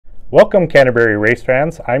Welcome Canterbury race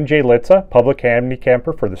fans, I'm Jay Lietzau, public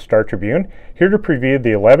handicapper for the Star-Tribune, here to preview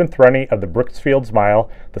the 11th running of the Brooksfields Mile,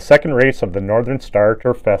 the second race of the Northern Star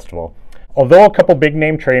Turf Festival. Although a couple big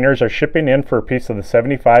name trainers are shipping in for a piece of the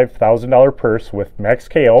 $75,000 purse with Max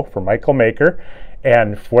KO for Michael Maker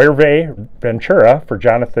and Fuerve Ventura for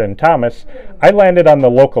Jonathan Thomas, I landed on the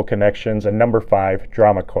local connections and number 5,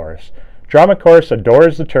 Drama Chorus. Drama Chorus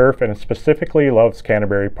adores the turf and specifically loves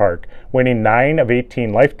Canterbury Park, winning 9 of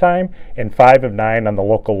 18 lifetime and 5 of 9 on the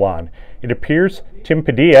local lawn. It appears Tim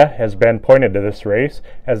Padilla has been pointed to this race,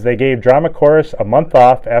 as they gave Drama Chorus a month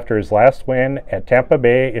off after his last win at Tampa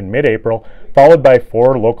Bay in mid-April, followed by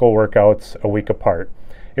 4 local workouts a week apart.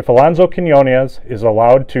 If Alonso Quinones is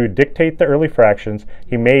allowed to dictate the early fractions,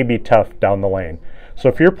 he may be tough down the lane. So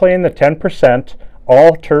if you're playing the 10%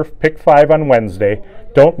 all turf pick 5 on Wednesday,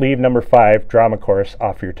 don't leave number 5 Drama Chorus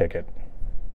off your ticket.